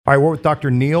All right, we're with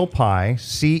Dr. Neil Pye,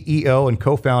 CEO and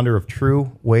co-founder of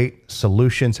True Weight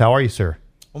Solutions. How are you, sir?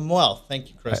 I'm well. Thank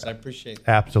you, Chris. I appreciate it.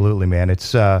 Absolutely, man.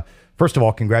 It's first of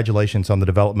all, congratulations on the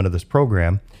development of this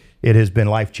program. It has been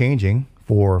life-changing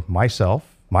for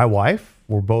myself, my wife.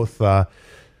 We're both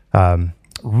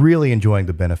really enjoying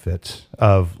the benefits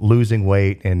of losing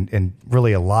weight and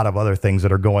really a lot of other things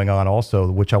that are going on also,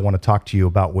 which I want to talk to you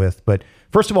about with. But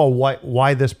first of all,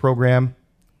 why this program?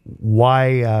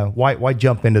 Why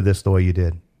jump into this the way you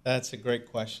did? That's a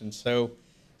great question. So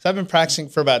I've been practicing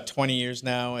for about 20 years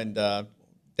now and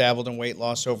dabbled in weight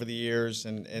loss over the years.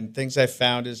 And things I've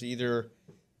found is either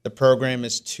the program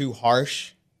is too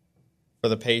harsh for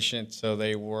the patient, so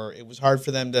it was hard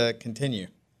for them to continue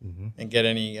and get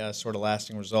any sort of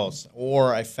lasting results,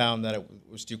 or I found that it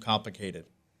was too complicated.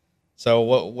 So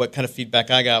what kind of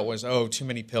feedback I got was, too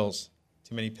many pills,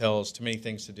 too many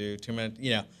things to do, too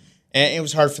many, And it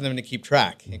was hard for them to keep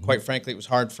track. And quite frankly, it was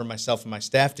hard for myself and my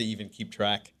staff to even keep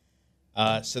track.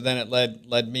 So then it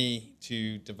led me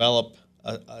to develop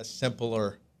a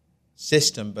simpler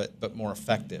system, but more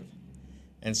effective.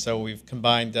 And so we've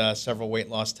combined several weight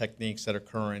loss techniques that are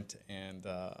current, and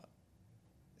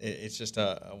it's just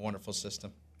a wonderful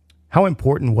system. How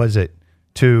important was it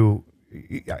to,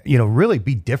 really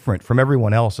be different from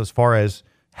everyone else as far as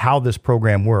how this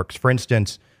program works? For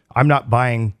instance, I'm not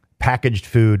buying packaged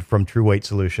food from True Weight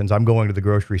Solutions. I'm going to the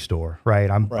grocery store,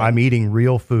 right? I'm eating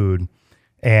real food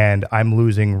and I'm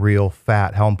losing real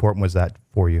fat. How important was that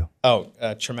for you?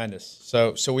 Tremendous.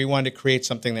 So we wanted to create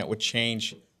something that would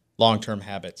change long-term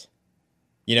habits.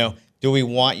 Do we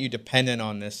want you dependent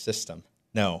on this system?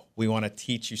 No, we want to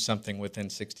teach you something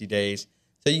within 60 days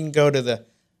so you can go to the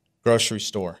grocery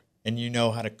store and you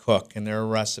know how to cook and there are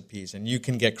recipes and you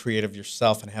can get creative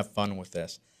yourself and have fun with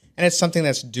this. And it's something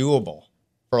that's doable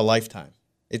for a lifetime.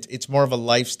 It's more of a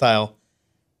lifestyle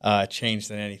change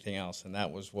than anything else, and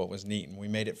that was what was neat. And we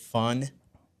made it fun,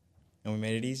 and we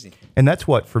made it easy. And that's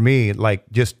what, for me, like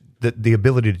just the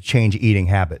ability to change eating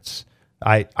habits.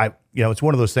 It's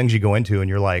one of those things you go into and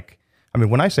you're like,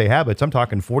 when I say habits, I'm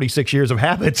talking 46 years of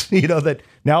habits, that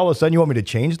now all of a sudden you want me to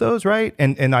change those, right?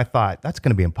 And I thought, that's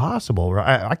going to be impossible.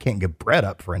 Right? I can't give bread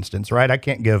up, for instance, right? I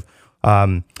can't give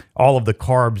all of the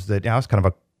carbs that, it's kind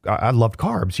of I loved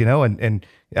carbs, and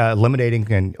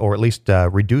eliminating or at least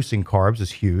reducing carbs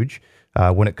is huge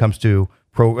when it comes to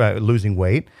losing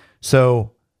weight.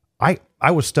 So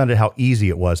I was stunned at how easy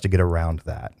it was to get around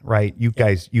that, right? You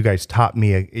guys taught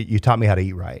me how to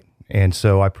eat right. And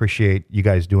so I appreciate you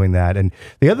guys doing that. And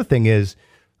the other thing is,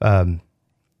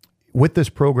 with this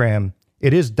program,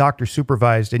 it is doctor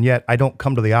supervised, and yet I don't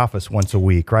come to the office once a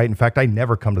week, right? In fact, I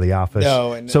never come to the office.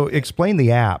 No, so explain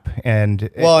the app.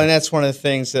 And that's one of the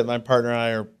things that my partner and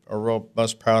I are real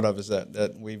most proud of is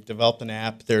that we've developed an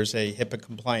app. There's a HIPAA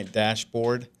compliant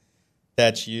dashboard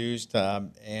that's used,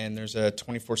 and there's a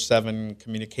 24/7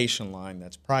 communication line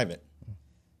that's private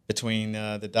between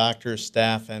the doctor,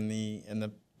 staff, and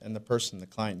the person, the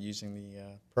client using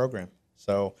the program.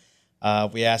 So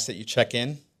we ask that you check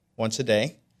in once a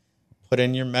day. Put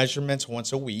in your measurements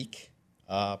once a week,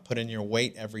 put in your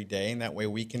weight every day, and that way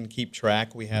we can keep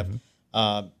track. We have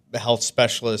the health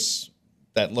specialists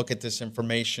that look at this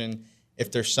information. If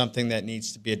there's something that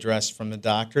needs to be addressed from the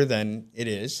doctor, then it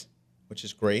is, which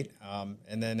is great.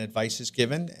 And then advice is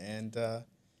given. And,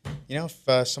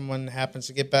 if someone happens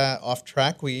to get back off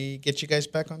track, we get you guys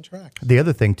back on track. The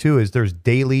other thing, too, is there's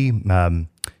daily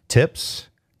tips,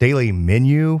 daily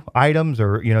menu items,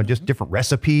 or just different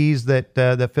recipes that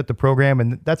fit the program,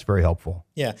 and that's very helpful.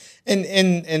 Yeah,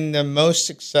 and the most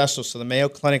successful. So the Mayo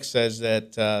Clinic says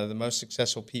that the most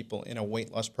successful people in a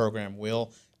weight loss program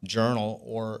will journal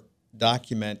or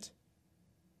document,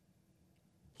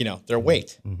 their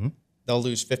weight. Mm-hmm. They'll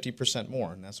lose 50%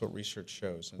 more, and that's what research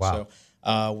shows. And wow.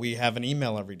 So we have an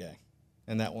email every day,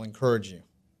 and that will encourage you.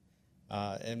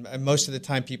 And most of the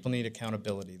time, people need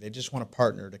accountability. They just want a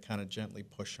partner to kind of gently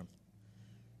push them.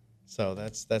 So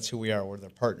that's who we are. We're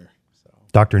their partner. So.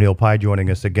 Dr. Neil Pye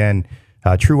joining us again,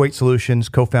 True Weight Solutions,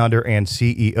 co-founder and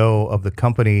CEO of the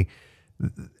company.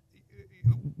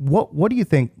 What do you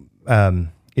think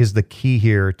is the key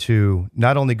here to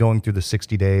not only going through the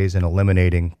 60 days and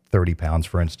eliminating 30 pounds,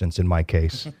 for instance, in my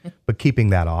case, but keeping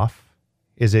that off?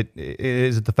 Is it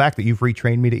the fact that you've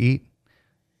retrained me to eat?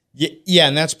 Yeah,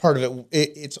 and that's part of it.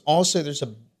 It's also, there's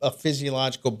a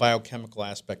physiological biochemical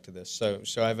aspect to this. So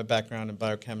I have a background in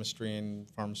biochemistry and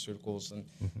pharmaceuticals, and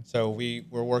so we're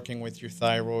working with your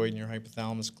thyroid and your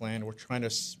hypothalamus gland. We're trying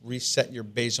to reset your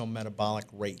basal metabolic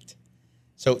rate.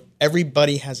 So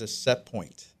everybody has a set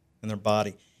point in their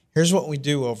body. Here's what we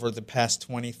do over the past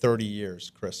 20, 30 years,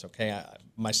 Chris, okay?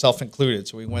 myself included.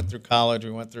 So we went through college,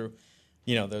 we went through,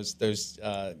 those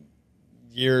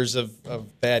years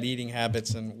of bad eating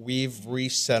habits, and we've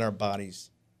reset our bodies.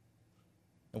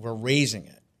 And we're raising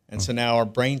it. And so now our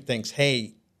brain thinks,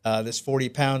 hey, this 40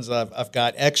 pounds I've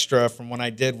got extra from when I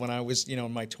did when I was,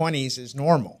 in my 20s is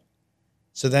normal.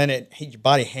 So then your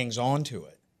body hangs on to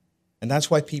it. And that's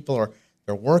why people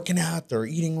they're working out, they're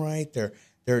eating right,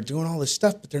 they're doing all this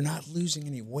stuff, but they're not losing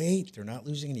any weight, they're not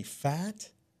losing any fat,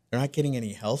 they're not getting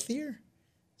any healthier.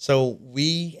 So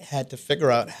we had to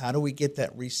figure out, how do we get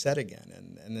that reset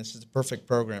again? And this is the perfect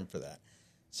program for that.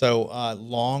 So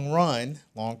long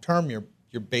term,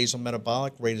 your basal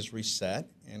metabolic rate is reset,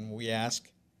 and we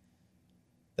ask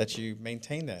that you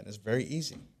maintain that. It's very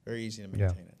easy to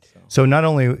maintain it. So not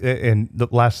only, and the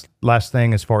last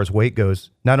thing as far as weight goes,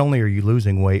 not only are you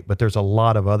losing weight, but there's a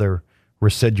lot of other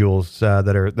residuals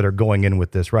that are going in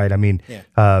with this, right? I mean,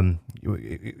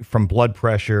 from blood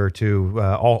pressure to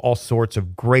all sorts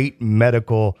of great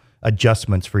medical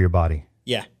adjustments for your body.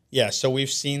 Yeah. So we've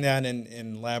seen that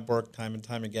in lab work time and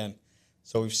time again.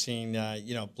 So we've seen,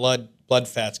 blood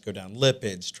fats go down,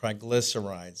 lipids,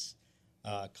 triglycerides,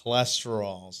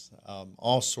 cholesterols,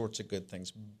 all sorts of good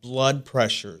things. Blood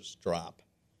pressures drop.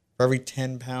 For every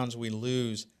 10 pounds we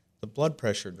lose, the blood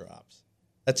pressure drops.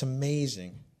 That's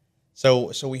amazing.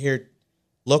 So we hear,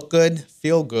 look good,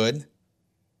 feel good,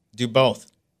 do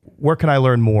both. Where can I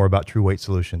learn more about True Weight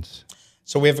Solutions?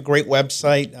 So we have a great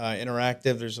website,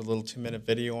 interactive. There's a little 2-minute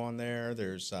video on there.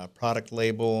 There's product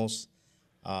labels.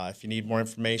 If you need more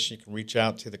information, you can reach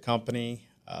out to the company.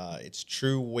 It's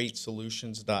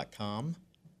trueweightsolutions.com.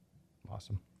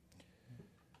 Awesome.